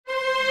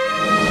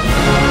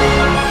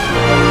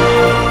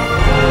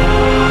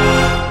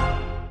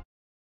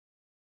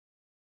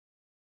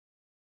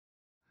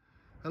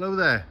Hello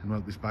there, and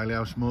welcome to this Bailey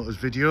House Motors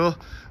video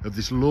of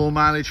this low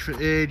mileage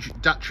for age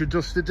Dacia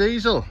Duster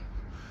diesel.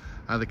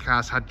 The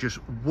car's had just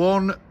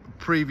one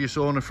previous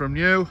owner from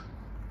new,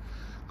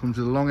 comes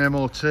with a long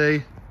MOT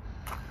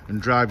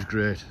and drives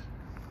great.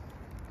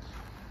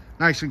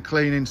 Nice and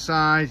clean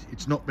inside.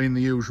 It's not been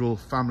the usual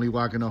family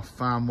wagon or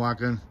farm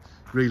wagon.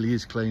 Really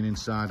is clean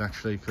inside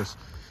actually, because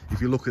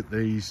if you look at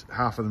these,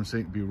 half of them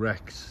seem to be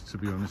wrecked, to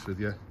be honest with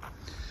you.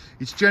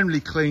 It's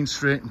generally clean,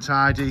 straight and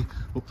tidy,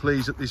 but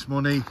please, at this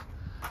money,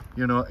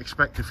 you know,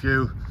 expect a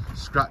few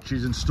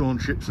scratches and stone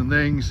chips and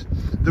things.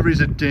 There is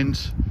a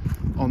dent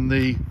on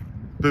the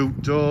boot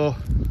door,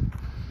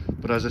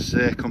 but as I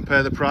say,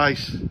 compare the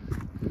price,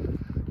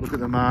 look at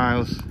the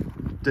miles,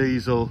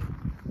 diesel,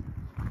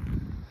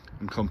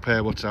 and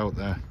compare what's out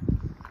there.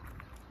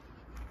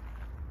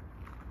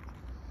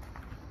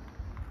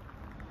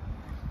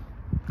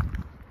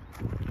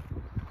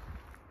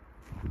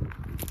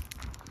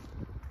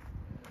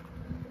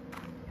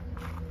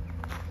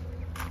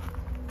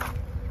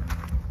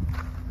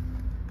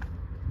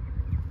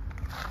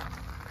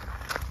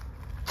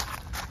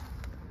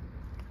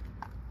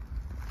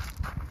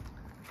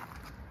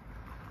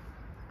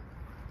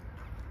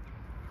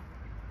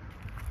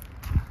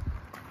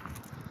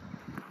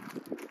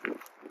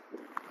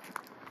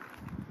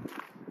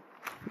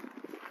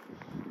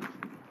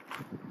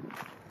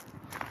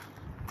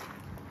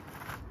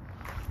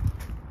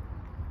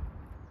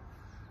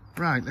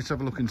 Right, let's have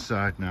a look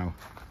inside now.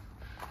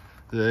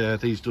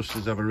 These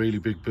Dusters have a really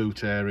big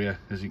boot area,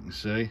 as you can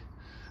see.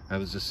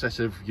 There's a set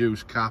of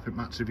used carpet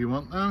mats if you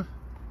want them.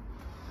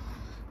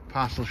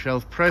 Parcel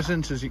shelf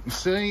present, as you can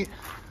see.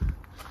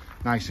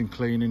 Nice and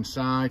clean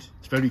inside.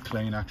 It's very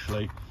clean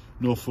actually.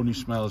 No funny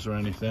smells or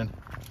anything.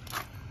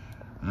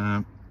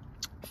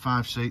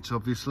 5 seats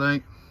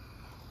obviously.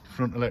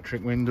 Front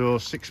electric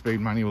windows, 6-speed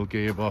manual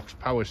gearbox,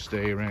 power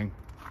steering.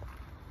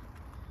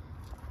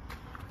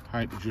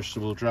 Height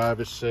adjustable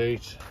driver's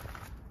seat,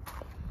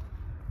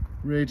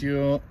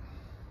 radio,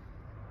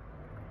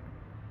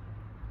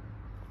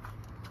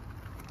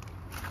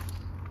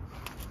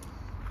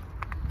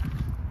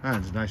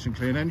 and a nice and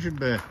clean engine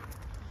bay.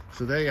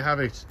 So there you have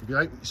it. If you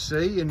like what you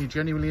see and you're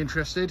genuinely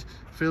interested,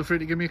 feel free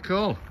to give me a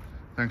call.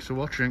 Thanks for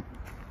watching.